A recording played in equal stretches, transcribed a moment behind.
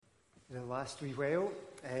The last wee while,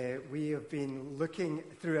 we have been looking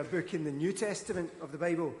through a book in the New Testament of the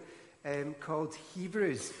Bible called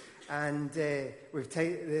Hebrews, and the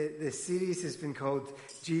series has been called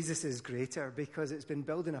Jesus is Greater, because it's been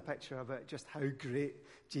building a picture about just how great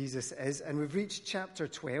Jesus is. And we've reached chapter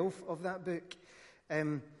 12 of that book,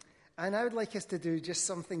 and I would like us to do just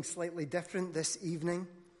something slightly different this evening.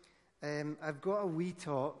 I've got a wee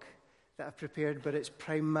talk that I've prepared, but it's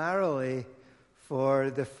primarily for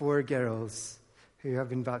the 4 girls who have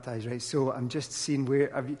been baptized, right? So I'm just seeing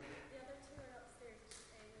where have you. The other 2 are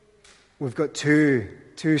upstairs. We've got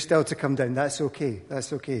two still to come down. That's okay.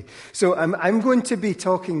 So I'm going to be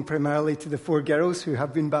talking primarily to the 4 girls who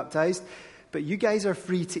have been baptized, but you guys are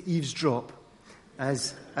free to eavesdrop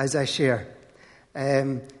as I share.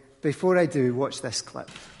 Before I do, watch this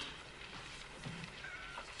clip.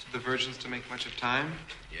 The virgins to make much of time?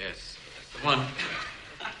 Yes, that's the one.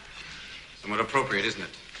 Somewhat appropriate, isn't it?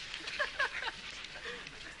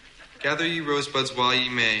 Gather ye rosebuds while ye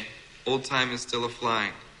may. Old time is still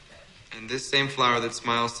a-flying. And this same flower that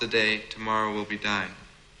smiles today, tomorrow will be dying.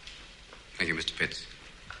 Thank you, Mr. Pitts.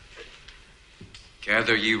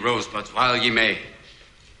 Gather ye rosebuds while ye may.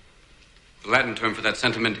 The Latin term for that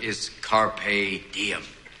sentiment is carpe diem.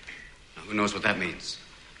 Now, who knows what that means?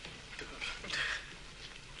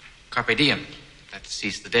 Carpe diem. That's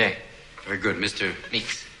seize the day. Very good, Mr.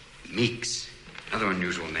 Meeks. Meeks. Another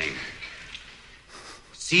unusual name.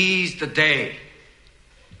 Seize the day.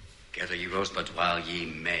 Gather ye rosebuds while ye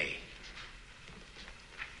may.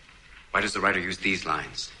 Why does the writer use these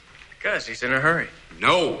lines? Because he's in a hurry.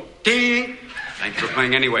 No. Ding! Thanks for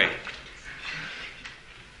playing anyway.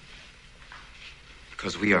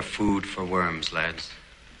 Because we are food for worms, lads.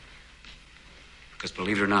 Because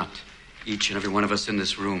believe it or not, each and every one of us in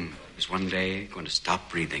this room is one day going to stop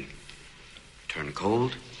breathing, turn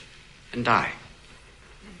cold, and die.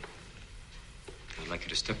 I'd like you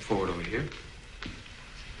to step forward over here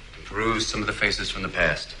and peruse some of the faces from the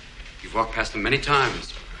past. You've walked past them many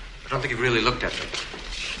times, but I don't think you've really looked at them.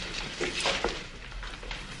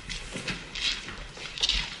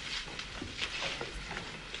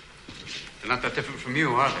 They're not that different from you,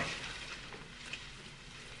 are they?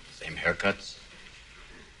 Same haircuts,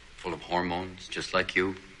 full of hormones, just like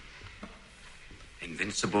you.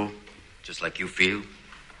 Invincible, just like you feel.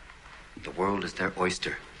 The world is their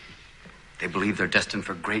oyster. They believe they're destined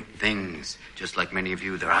for great things, just like many of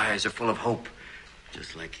you. Their eyes are full of hope,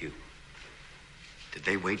 just like you. Did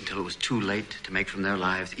they wait until it was too late to make from their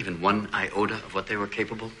lives even one iota of what they were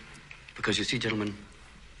capable? Because you see, gentlemen,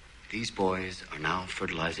 these boys are now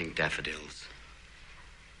fertilizing daffodils.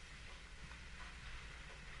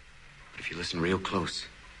 But if you listen real close,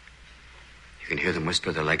 you can hear them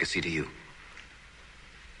whisper their legacy to you.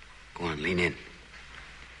 Go on, lean in.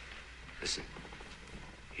 Listen.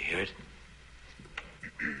 You hear it?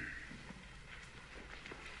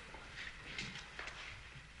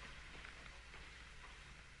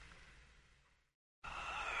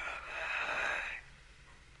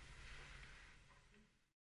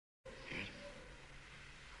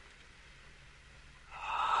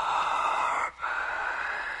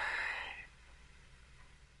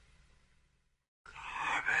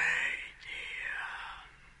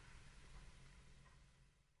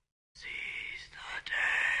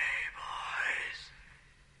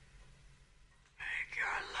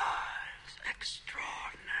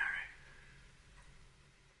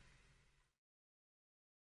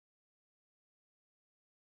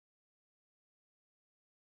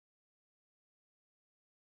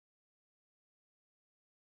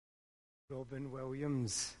 Robin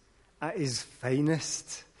Williams at his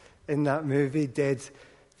finest in that movie, Dead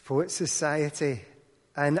Poets Society.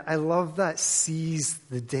 And I love that seize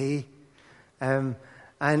the day. And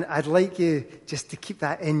I'd like you just to keep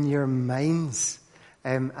that in your minds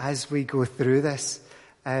as we go through this.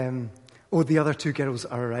 The other 2 girls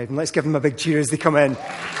are arriving. Let's give them a big cheer as they come in.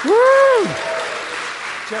 Woo!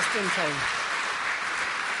 Just in time.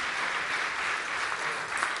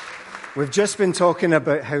 We've just been talking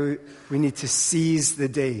about how we need to seize the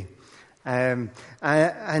day, and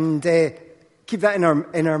keep that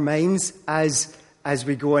in our minds as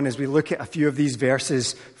we go and as we look at a few of these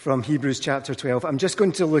verses from Hebrews chapter 12. I'm just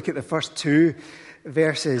going to look at the first 2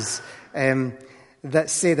 verses that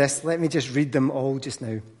say this. Let me just read them all just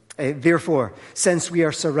now. Therefore, since we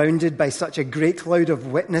are surrounded by such a great cloud of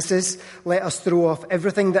witnesses, let us throw off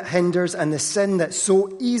everything that hinders and the sin that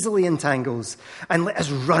so easily entangles, and let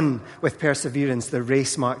us run with perseverance the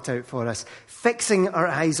race marked out for us, fixing our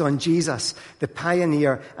eyes on Jesus, the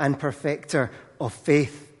pioneer and perfecter of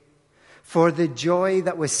faith. For the joy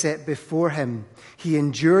that was set before him, he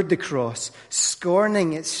endured the cross,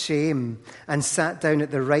 scorning its shame, and sat down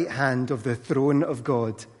at the right hand of the throne of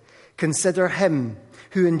God. Consider him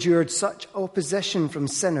who endured such opposition from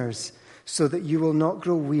sinners, so that you will not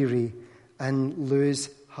grow weary and lose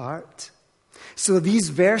heart. So these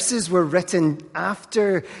verses were written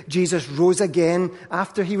after Jesus rose again,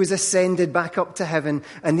 after he was ascended back up to heaven.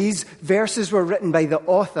 And these verses were written by the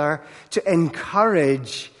author to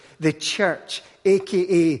encourage the church,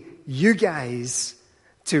 aka you guys,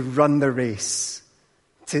 to run the race,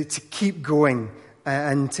 to keep going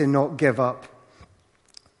and to not give up.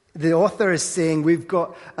 The author is saying we've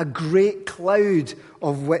got a great cloud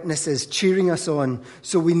of witnesses cheering us on,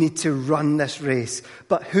 so we need to run this race.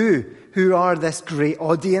 But who? Who are this great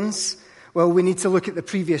audience? Well, we need to look at the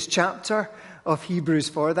previous chapter of Hebrews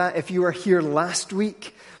for that. If you were here last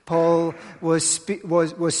week, Paul was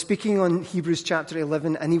speaking on Hebrews chapter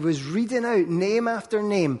 11, and he was reading out name after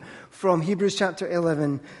name from Hebrews chapter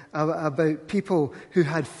 11 about people who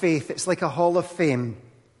had faith. It's like a hall of fame.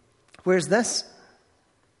 Where's this?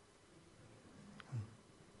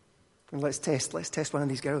 Let's test one of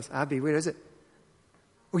these girls. Abby, where is it?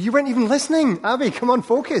 Oh, you weren't even listening. Abby, come on,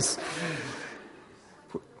 focus.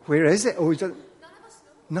 Where is it? Oh, none of us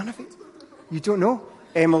know. None of it? You don't know?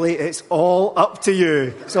 Emily, it's all up to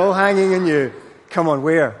you. It's all hanging on you. Come on,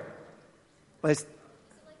 where? Let's.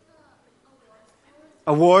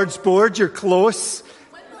 Awards board, you're close.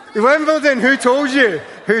 Wimbledon, who told you?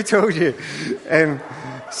 Who told you?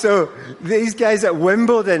 So these guys at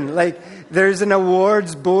Wimbledon, there's an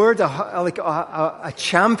awards board, a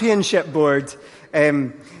championship board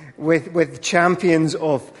with champions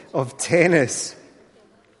of tennis.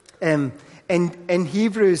 In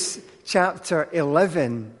Hebrews chapter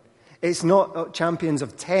 11, it's not champions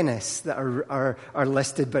of tennis that are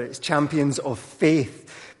listed, but it's champions of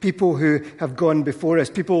faith. People who have gone before us.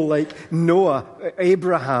 People like Noah,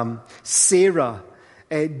 Abraham, Sarah,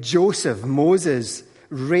 Joseph, Moses,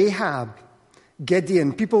 Rahab,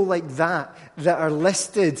 Gideon. People like that are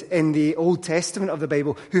listed in the Old Testament of the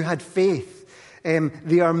Bible who had faith.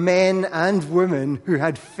 They are men and women who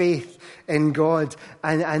had faith in God,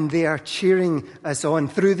 and they are cheering us on.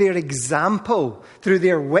 Through their example, through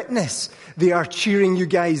their witness, they are cheering you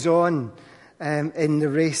guys on in the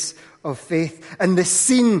race of faith. And the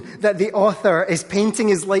scene that the author is painting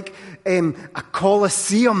is like a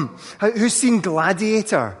Colosseum. Who's seen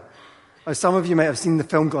Gladiator? Some of you might have seen the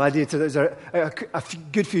film Gladiator. That was a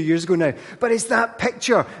good few years ago now. But it's that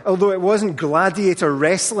picture, although it wasn't gladiator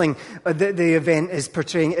wrestling that the event is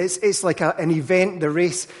portraying. It's like an event, the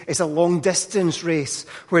race. It's a long-distance race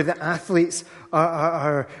where the athletes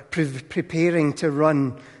are preparing to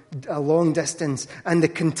run a long distance. And the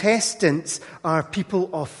contestants are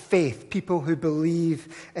people of faith, people who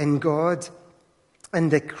believe in God.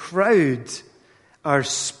 And the crowd are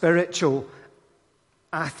spiritual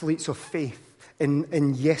athletes of faith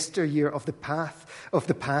in yesteryear of the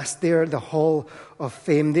past. They're the Hall of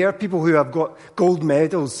Fame. They are people who have got gold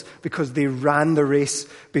medals because they ran the race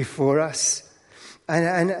before us.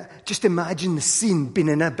 And just imagine the scene, being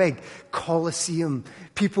in a big Colosseum,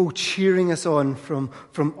 people cheering us on from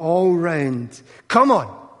all round. Come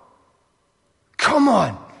on,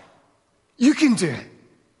 you can do it.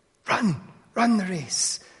 Run the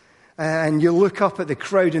race. And you look up at the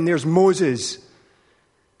crowd, and there's Moses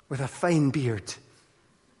with a fine beard,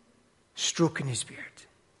 stroking his beard.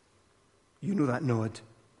 You know that nod.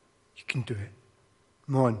 You can do it.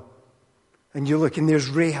 Come on. And you look, and there's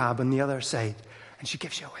Rahab on the other side, and she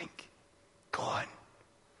gives you a wink. Go on.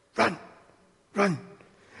 Run.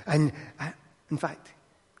 And in fact,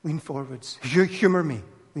 lean forwards. Humor me.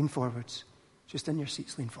 Lean forwards. Just in your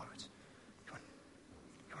seats, lean forwards. Come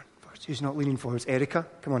on, forwards. Who's not leaning forwards? Erica,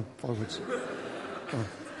 come on, forwards. Come on.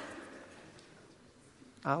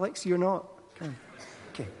 Alex, you're not? Come on.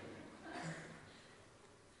 Okay.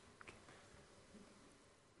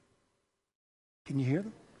 Can you hear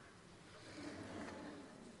them?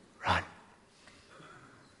 Run.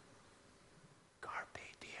 Carpe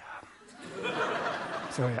diem.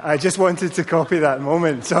 Sorry, I just wanted to copy that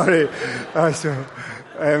moment. Sorry. But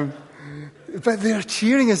they're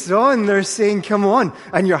cheering us on. They're saying, come on.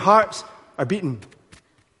 And your hearts are beating.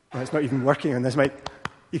 Well, it's not even working on this mic.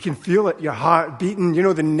 You can feel it, your heart beating. You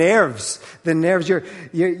know, the nerves.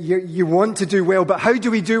 You want to do well. But how do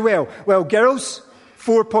we do well? Well, girls,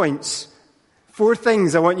 4 points. 4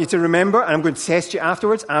 things I want you to remember, and I'm going to test you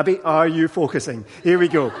afterwards. Abby, are you focusing? Here we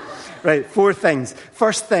go. Right, 4 things.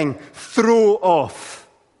 First thing, throw off.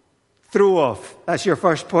 Throw off. That's your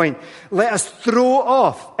first point. Let us throw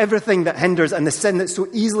off everything that hinders and the sin that so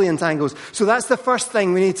easily entangles. So that's the first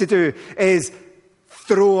thing we need to do, is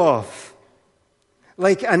throw off.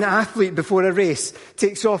 Like an athlete before a race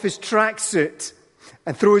takes off his tracksuit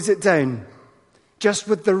and throws it down, just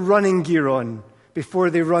with the running gear on, before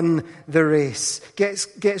they run the race.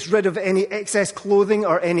 Gets rid of any excess clothing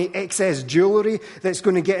or any excess jewellery that's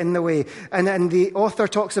going to get in the way. And the author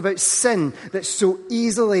talks about sin that so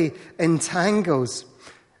easily entangles.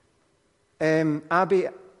 Abby,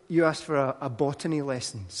 you asked for a botany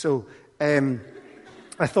lesson. So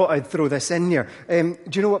I thought I'd throw this in here. Do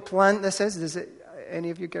you know what plant this is? Does it? Any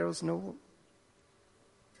of you girls know?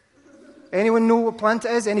 Anyone know what plant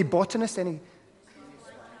it is? Any botanist?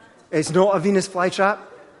 It's not a Venus flytrap.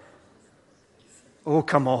 Oh,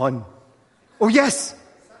 come on. Oh, yes.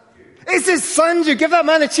 It's the sundew. Give that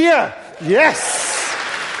man a cheer. Yes.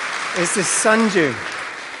 It's the sundew.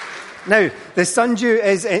 Now, the sundew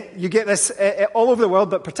is, you get this all over the world,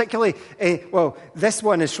 but particularly, this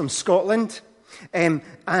one is from Scotland. And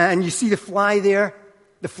you see the fly there.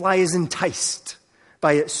 The fly is enticed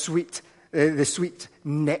by its sweet, the sweet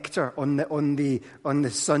nectar on the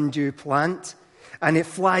sundew plant. And it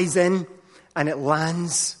flies in, and it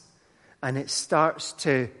lands, and it starts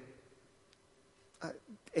to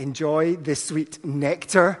enjoy the sweet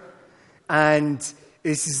nectar. And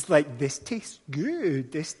this is like, this tastes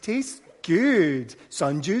good. This tastes good.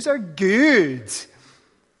 Sundews are good.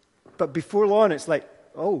 But before long, it's like,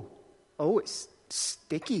 oh, it's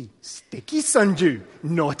sticky sundew,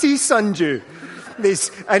 naughty sundew.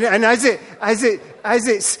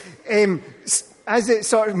 As it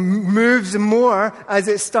sort of moves more, as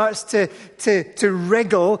it starts to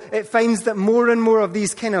wriggle, it finds that more and more of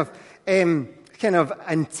these kind of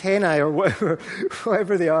antennae or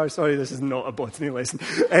whatever they are. Sorry, this is not a botany lesson.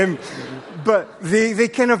 But they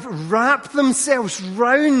kind of wrap themselves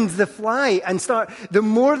round the fly and the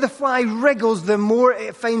more the fly wriggles, the more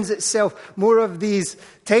it finds itself, more of these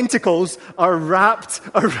tentacles are wrapped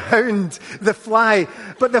around the fly.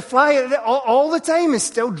 But the fly all the time is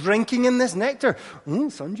still drinking in this nectar.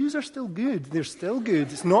 Sundews are still good. They're still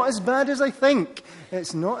good. It's not as bad as I think.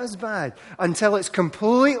 It's not as bad until it's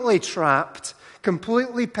completely trapped,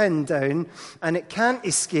 completely pinned down, and it can't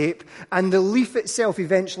escape, and the leaf itself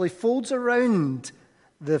eventually folds around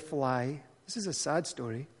the fly. This is a sad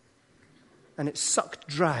story. And it's sucked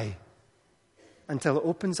dry until it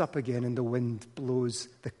opens up again and the wind blows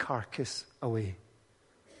the carcass away.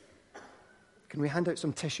 Can we hand out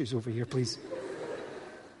some tissues over here, please?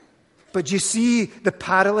 But you see the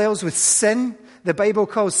parallels with sin. The Bible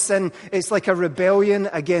calls sin, it's like a rebellion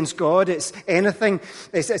against God. It's anything,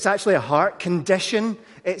 it's actually a heart condition.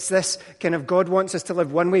 It's this kind of, God wants us to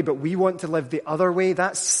live one way, but we want to live the other way.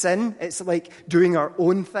 That's sin. It's like doing our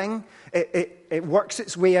own thing. It works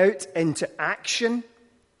its way out into action.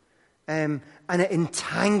 And it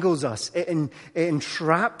entangles us. It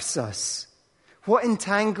entraps us. What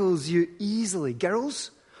entangles you easily? Girls,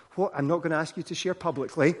 I'm not going to ask you to share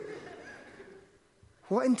publicly.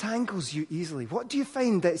 What entangles you easily? What do you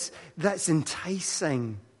find that's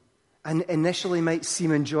enticing and initially might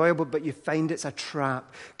seem enjoyable, but you find it's a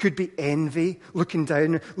trap? Could be envy, looking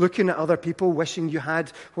down, looking at other people, wishing you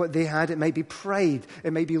had what they had. It might be pride.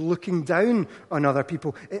 It might be looking down on other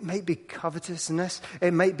people. It might be covetousness.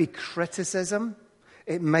 It might be criticism.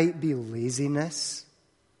 It might be laziness.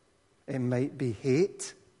 It might be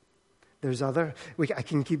hate. I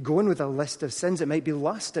can keep going with a list of sins. It might be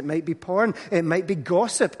lust. It might be porn. It might be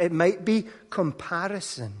gossip. It might be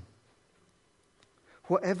comparison.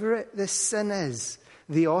 Whatever the sin is,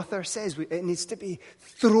 the author says it needs to be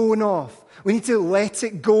thrown off. We need to let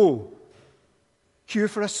it go. Cue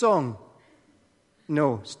for a song.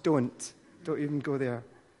 No, don't. Don't even go there.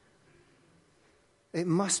 It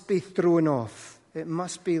must be thrown off. It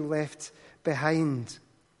must be left behind.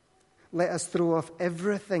 Let us throw off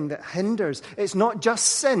everything that hinders. It's not just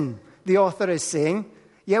sin, the author is saying.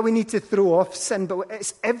 Yeah, we need to throw off sin, but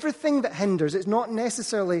it's everything that hinders. It's not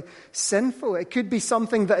necessarily sinful. It could be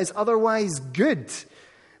something that is otherwise good,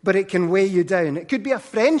 but it can weigh you down. It could be a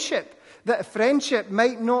friendship. That a friendship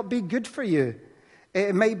might not be good for you.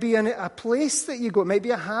 It might be a place that you go. It might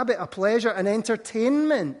be a habit, a pleasure, an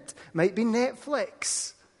entertainment. It might be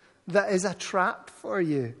Netflix that is a trap for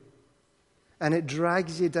you. And it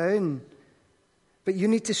drags you down. But you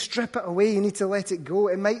need to strip it away. You need to let it go.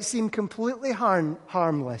 It might seem completely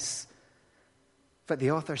harmless. But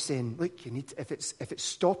the author's saying, look, you need to, if it's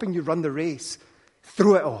stopping you run the race,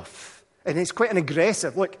 throw it off. And it's quite an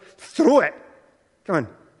aggressive, look, throw it. Come on.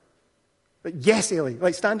 But yes,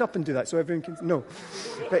 Ailey. Stand up and do that so everyone can... No.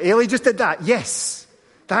 But Ailey just did that. Yes.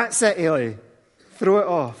 That's it, Eli. Throw it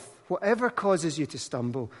off. Whatever causes you to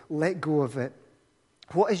stumble, let go of it.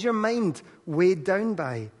 What is your mind weighed down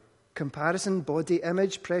by? Comparison, body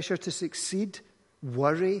image, pressure to succeed,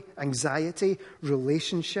 worry, anxiety,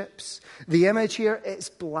 relationships. The image here, it's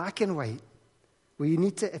black and white.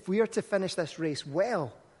 If we are to finish this race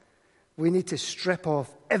well, we need to strip off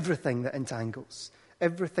everything that entangles,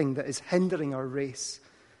 everything that is hindering our race.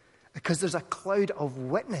 Because there's a cloud of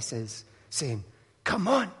witnesses saying, come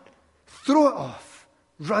on, throw it off,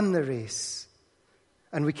 run the race.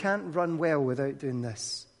 And we can't run well without doing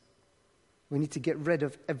this. We need to get rid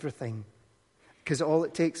of everything. Because all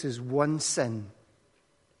it takes is one sin,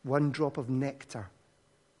 one drop of nectar,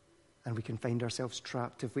 and we can find ourselves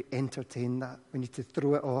trapped if we entertain that. We need to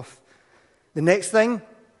throw it off. The next thing,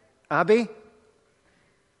 Abby,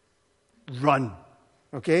 run.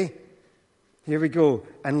 Okay? Here we go.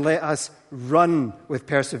 And let us run with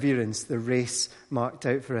perseverance the race marked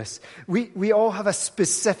out for us. We all have a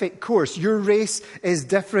specific course. Your race is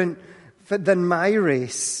different than my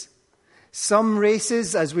race. Some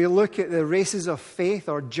races, as we look at the races of faith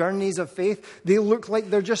or journeys of faith, they look like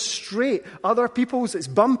they're just straight. Other people's, it's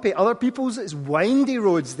bumpy. Other people's, it's windy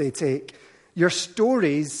roads they take. Your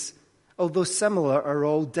stories, although similar, are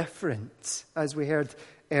all different, as we heard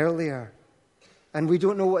earlier. And we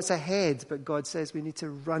don't know what's ahead, but God says we need to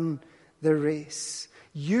run the race.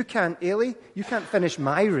 You can't, Eli, you can't finish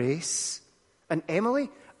my race. And Emily,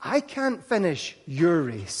 I can't finish your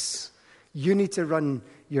race. You need to run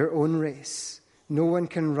your own race. No one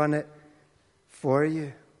can run it for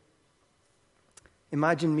you.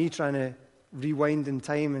 Imagine me trying to rewind in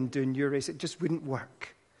time and doing your race. It just wouldn't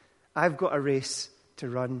work. I've got a race to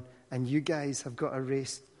run, and you guys have got a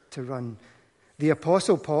race to run. The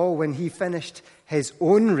Apostle Paul, when he finished his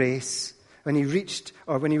own race, when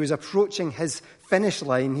he was approaching his finish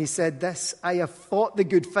line, he said this, I have fought the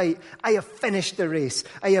good fight. I have finished the race.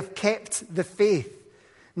 I have kept the faith.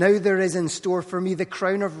 Now there is in store for me the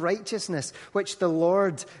crown of righteousness, which the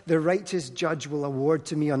Lord, the righteous judge, will award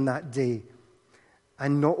to me on that day.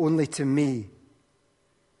 And not only to me,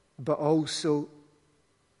 but also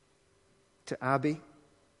to Abby,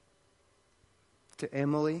 to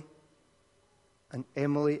Emily and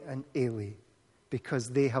Ailey,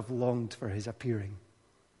 because they have longed for his appearing.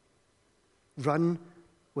 Run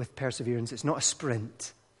with perseverance. It's not a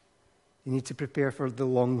sprint. You need to prepare for the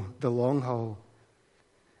long haul.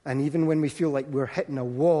 And even when we feel like we're hitting a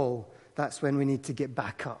wall, that's when we need to get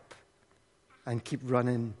back up and keep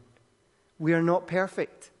running. We are not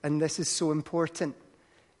perfect, and this is so important.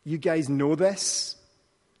 You guys know this.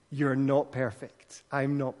 You're not perfect.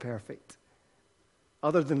 I'm not perfect.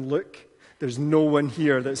 Other than Luke, there's no one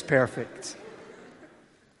here that's perfect.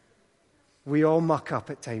 We all muck up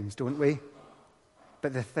at times, don't we?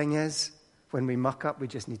 But the thing is, when we muck up, we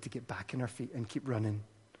just need to get back on our feet and keep running,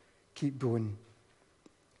 keep going.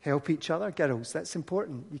 Help each other, girls. That's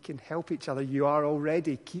important. You can help each other. You are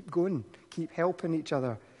already. Keep going. Keep helping each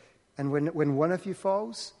other. And when one of you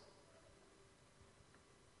falls,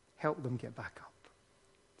 help them get back up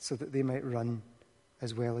so that they might run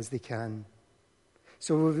as well as they can.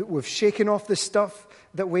 So we've shaken off the stuff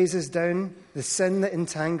that weighs us down, the sin that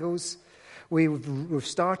entangles. We've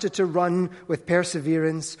started to run with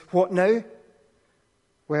perseverance. What now?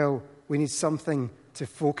 Well, we need something to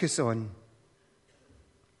focus on.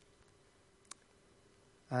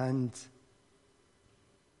 And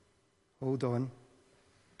hold on,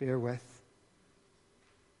 bear with.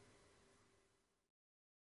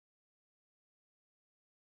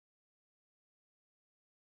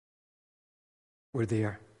 We're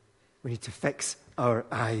there. We need to fix our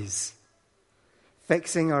eyes.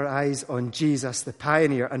 Fixing our eyes on Jesus, the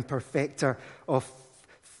pioneer and perfecter of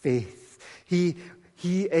faith. He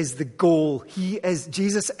is the goal.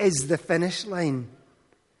 Jesus is the finish line.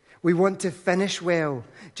 We want to finish well.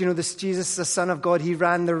 Do you know this Jesus, the Son of God, he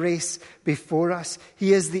ran the race before us.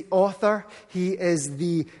 He is the author. He is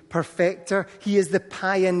the perfecter. He is the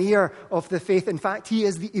pioneer of the faith. In fact, he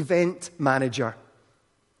is the event manager.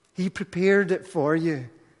 He prepared it for you.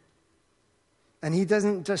 And he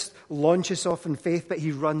doesn't just launch us off in faith, but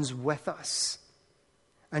he runs with us.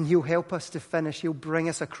 And he'll help us to finish. He'll bring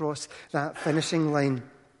us across that finishing line.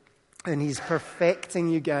 And he's perfecting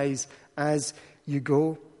you guys as you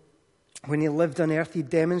go. When he lived on earth, he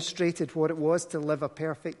demonstrated what it was to live a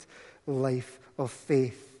perfect life of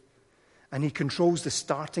faith. And he controls the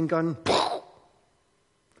starting gun.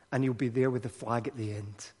 And he'll be there with the flag at the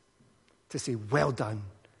end to say, well done,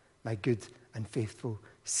 my good and faithful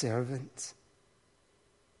servant.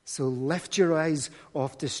 So lift your eyes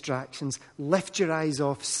off distractions. Lift your eyes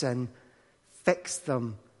off sin. Fix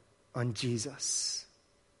them on Jesus.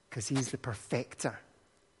 because he's the perfecter.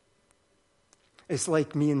 It's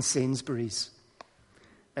like me in Sainsbury's.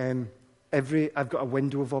 I've got a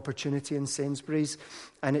window of opportunity in Sainsbury's,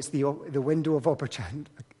 and it's the window of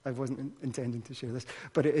opportunity. I wasn't intending to share this,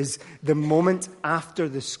 but it is the moment after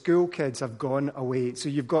the school kids have gone away. So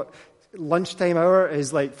you've got lunchtime hour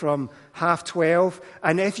is like from 12:30,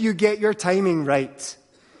 and if you get your timing right,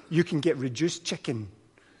 you can get reduced chicken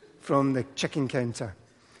from the chicken counter,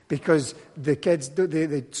 because the kids,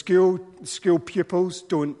 the school pupils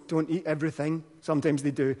don't eat everything. Sometimes they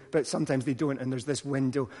do, but sometimes they don't. And there's this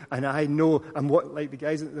window, and I know I'm like the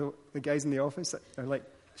guys in the office. They're like,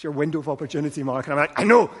 "It's your window of opportunity, Mark." And I'm like, "I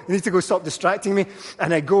know. You need to go stop distracting me."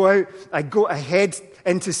 And I go out. I go ahead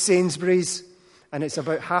into Sainsbury's, and it's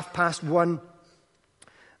about 1:30,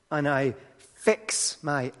 and I fix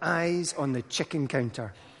my eyes on the chicken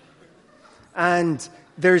counter. And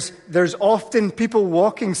there's often people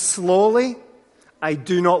walking slowly. I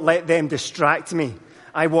do not let them distract me.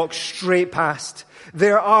 I walk straight past.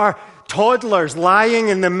 There are toddlers lying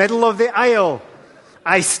in the middle of the aisle.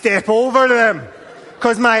 I step over them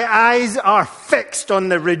because my eyes are fixed on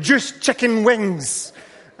the reduced chicken wings.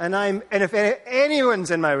 And if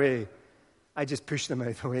anyone's in my way, I just push them out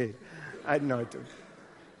of the way. I don't.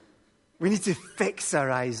 We need to fix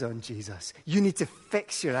our eyes on Jesus. You need to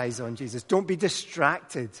fix your eyes on Jesus. Don't be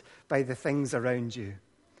distracted by the things around you.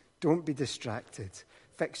 Don't be distracted.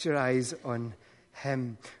 Fix your eyes on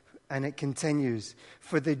him. And it continues.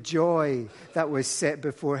 For the joy that was set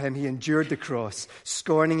before him, he endured the cross,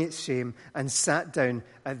 scorning its shame, and sat down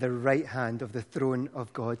at the right hand of the throne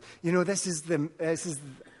of God. You know, this is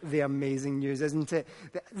the amazing news, isn't it?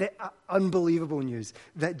 The unbelievable news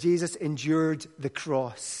that Jesus endured the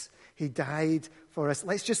cross. He died for us.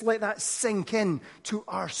 Let's just let that sink in to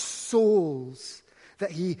our souls,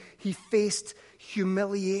 that he faced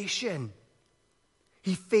humiliation.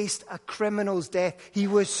 He faced a criminal's death. He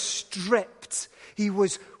was stripped. He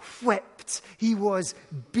was whipped. He was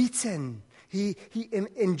beaten. He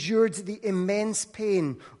endured the immense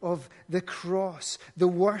pain of the cross, the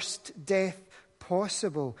worst death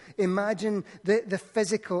possible. Imagine the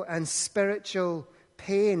physical and spiritual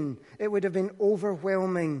pain. It would have been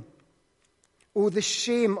overwhelming. Oh, the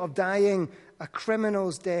shame of dying a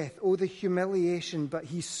criminal's death. Oh, the humiliation. But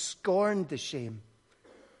he scorned the shame.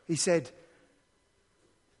 He said,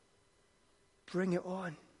 "Bring it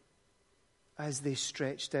on," as they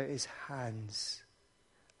stretched out his hands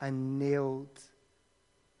and nailed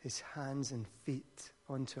his hands and feet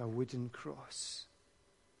onto a wooden cross.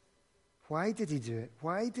 Why did he do it?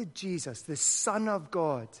 Why did Jesus, the Son of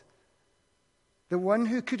God, the one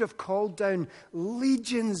who could have called down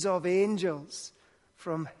legions of angels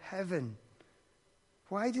from heaven,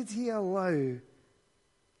 why did he allow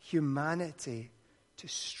humanity to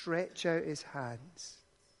stretch out his hands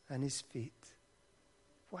and his feet?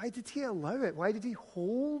 Why did he allow it? Why did he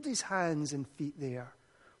hold his hands and feet there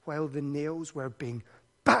while the nails were being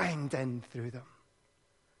banged in through them?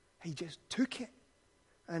 He just took it.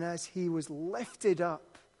 And as he was lifted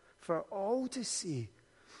up for all to see,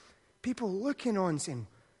 people looking on saying,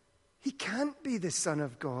 he can't be the Son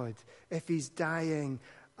of God if he's dying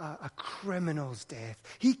a criminal's death.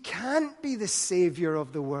 He can't be the Savior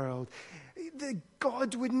of the world.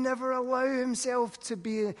 God would never allow himself to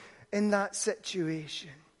be in that situation.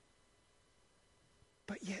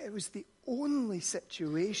 But yet it was the only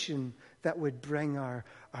situation that would bring our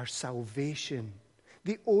salvation.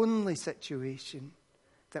 The only situation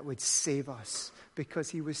that would save us, because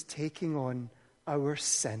he was taking on our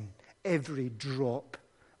sin. Every drop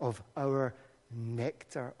of our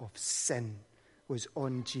nectar of sin was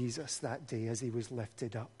on Jesus that day as he was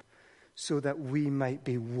lifted up, so that we might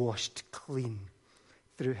be washed clean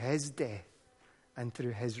through his death and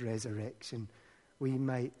through his resurrection. We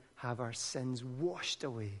might have our sins washed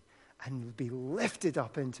away and be lifted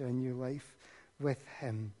up into a new life with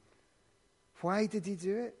him. Why did he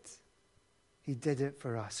do it? He did it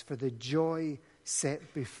for us, for the joy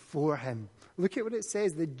set before him. Look at what it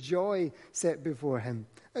says, the joy set before him.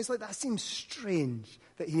 It's like, that seems strange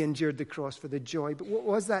that he endured the cross for the joy. But what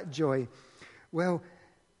was that joy? Well,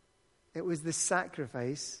 it was the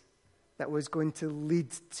sacrifice that was going to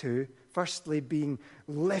lead to, firstly, being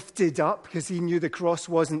lifted up, because he knew the cross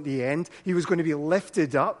wasn't the end. He was going to be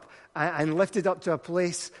lifted up, and lifted up to a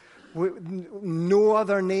place where no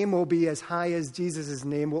other name will be as high as Jesus'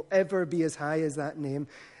 name, will ever be as high as that name.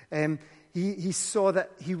 He saw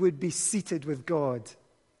that he would be seated with God.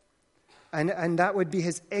 And that would be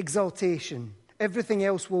his exaltation. Everything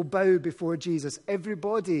else will bow before Jesus.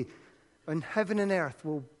 Everybody on heaven and earth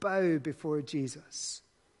will bow before Jesus.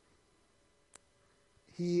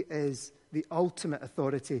 He is the ultimate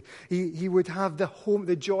authority. He would have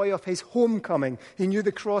the joy of his homecoming. He knew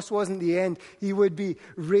the cross wasn't the end. He would be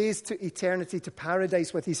raised to eternity, to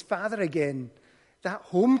paradise with his Father again. That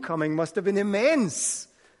homecoming must have been immense.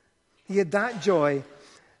 He had that joy.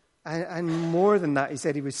 And more than that, he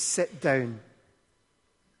said he would sit down.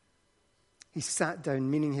 He sat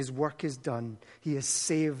down, meaning his work is done. He has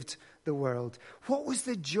saved the world. What was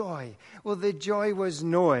the joy? Well, the joy was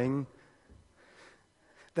knowing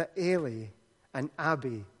that Ailey and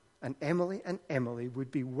Abby and Emily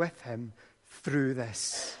would be with him through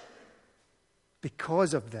this.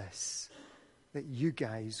 Because of this, that you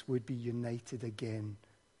guys would be united again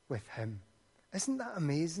with him. Isn't that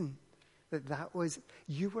amazing?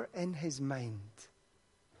 You were in his mind.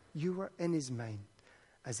 You were in his mind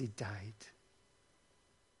as he died.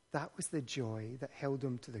 That was the joy that held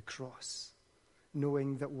him to the cross,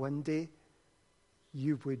 knowing that one day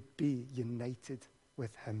you would be united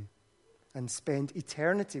with him and spend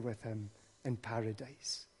eternity with him in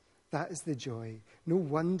paradise. That is the joy. No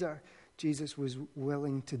wonder Jesus was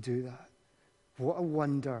willing to do that. What a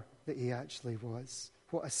wonder that he actually was.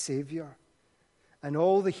 What a Savior. And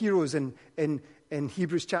all the heroes in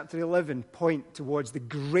Hebrews chapter 11 point towards the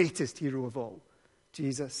greatest hero of all,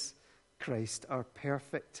 Jesus Christ, our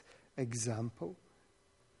perfect example.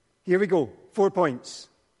 Here we go. 4 points.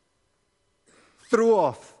 Throw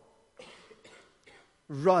off.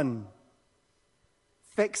 Run.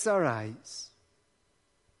 Fix our eyes.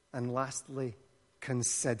 And lastly,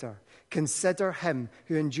 consider. Consider him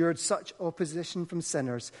who endured such opposition from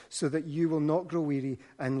sinners so that you will not grow weary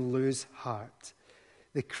and lose heart.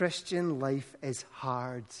 The Christian life is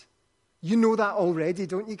hard. You know that already,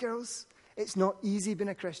 don't you, girls? It's not easy being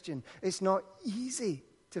a Christian. It's not easy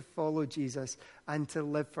to follow Jesus and to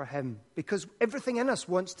live for him because everything in us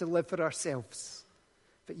wants to live for ourselves.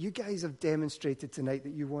 But you guys have demonstrated tonight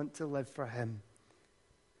that you want to live for him.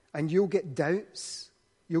 And you'll get doubts.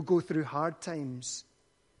 You'll go through hard times.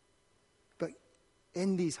 But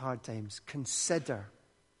in these hard times, consider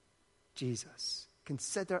Jesus.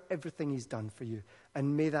 Consider everything he's done for you.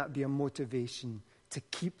 And may that be a motivation to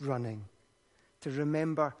keep running, to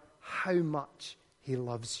remember how much he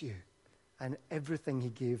loves you and everything he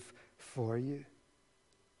gave for you.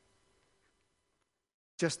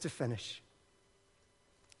 Just to finish,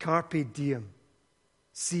 carpe diem,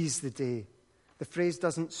 seize the day. The phrase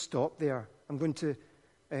doesn't stop there. I'm going to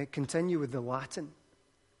continue with the Latin.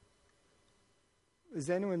 Does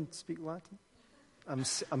anyone speak Latin?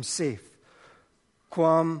 I'm safe.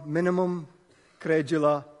 Quam minimum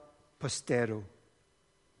credula postero.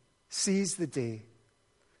 Seize the day,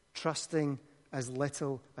 trusting as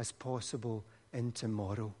little as possible in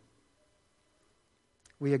tomorrow.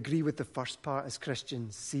 We agree with the first part as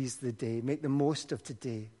Christians, seize the day, make the most of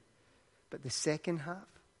today. But the second half,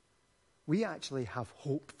 we actually have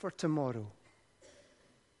hope for tomorrow.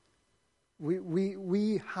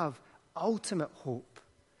 We have ultimate hope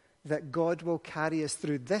that God will carry us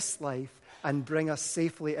through this life and bring us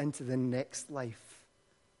safely into the next life.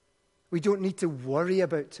 We don't need to worry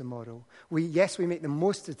about tomorrow. We make the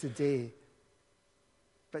most of today.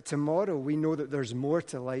 But tomorrow we know that there's more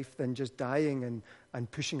to life than just dying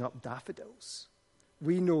and pushing up daffodils.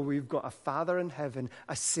 We know we've got a Father in heaven,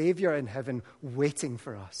 a Savior in heaven waiting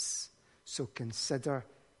for us. So consider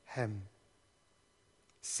him.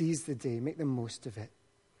 Seize the day, make the most of it.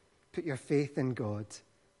 Put your faith in God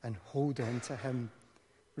and hold on to him.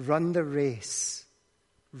 Run the race.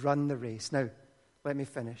 Run the race. Now, let me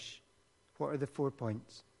finish. What are the 4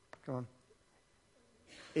 points? Come on.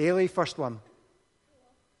 Ailey, first one.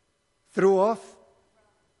 Throw off.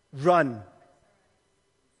 Run.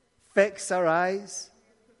 Fix our eyes.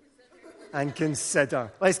 And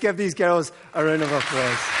consider. Let's give these girls a round of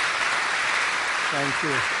applause. Thank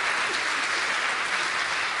you.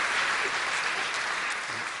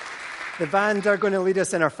 The band are going to lead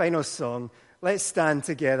us in our final song. Let's stand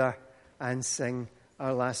together and sing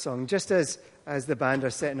our last song. Just as the band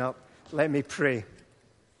are setting up, let me pray.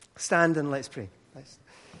 Stand and let's pray.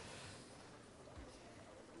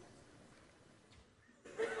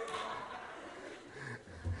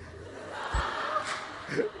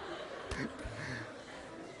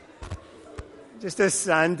 Just as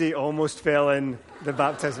Sandy almost fell in the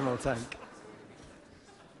baptismal tank.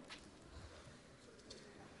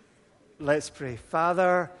 Let's pray.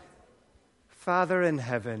 Father in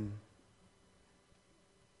heaven,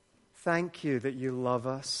 thank you that you love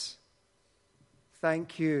us.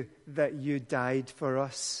 Thank you that you died for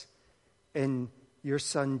us in your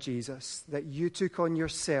Son Jesus, that you took on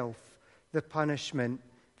yourself the punishment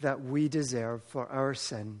that we deserve for our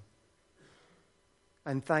sin.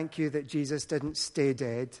 And thank you that Jesus didn't stay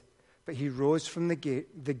dead, but but he rose from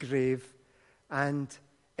the grave, and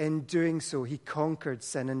in doing so, he conquered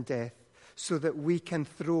sin and death, so that we can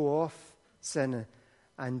throw off sin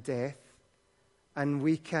and death, and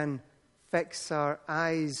we can fix our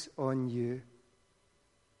eyes on you,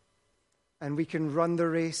 and we can run the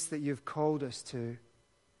race that you've called us to,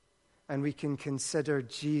 and we can consider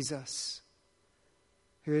Jesus,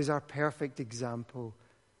 who is our perfect example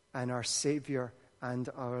and our Savior and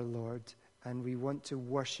our Lord. And we want to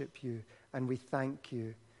worship you, and we thank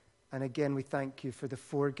you. And again, we thank you for the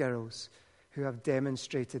 4 girls who have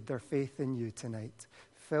demonstrated their faith in you tonight.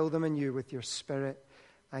 Fill them anew with your Spirit,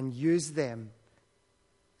 and use them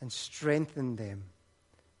and strengthen them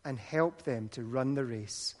and help them to run the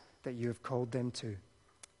race that you have called them to.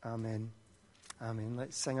 Amen. Amen.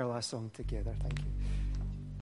 Let's sing our last song together. Thank you.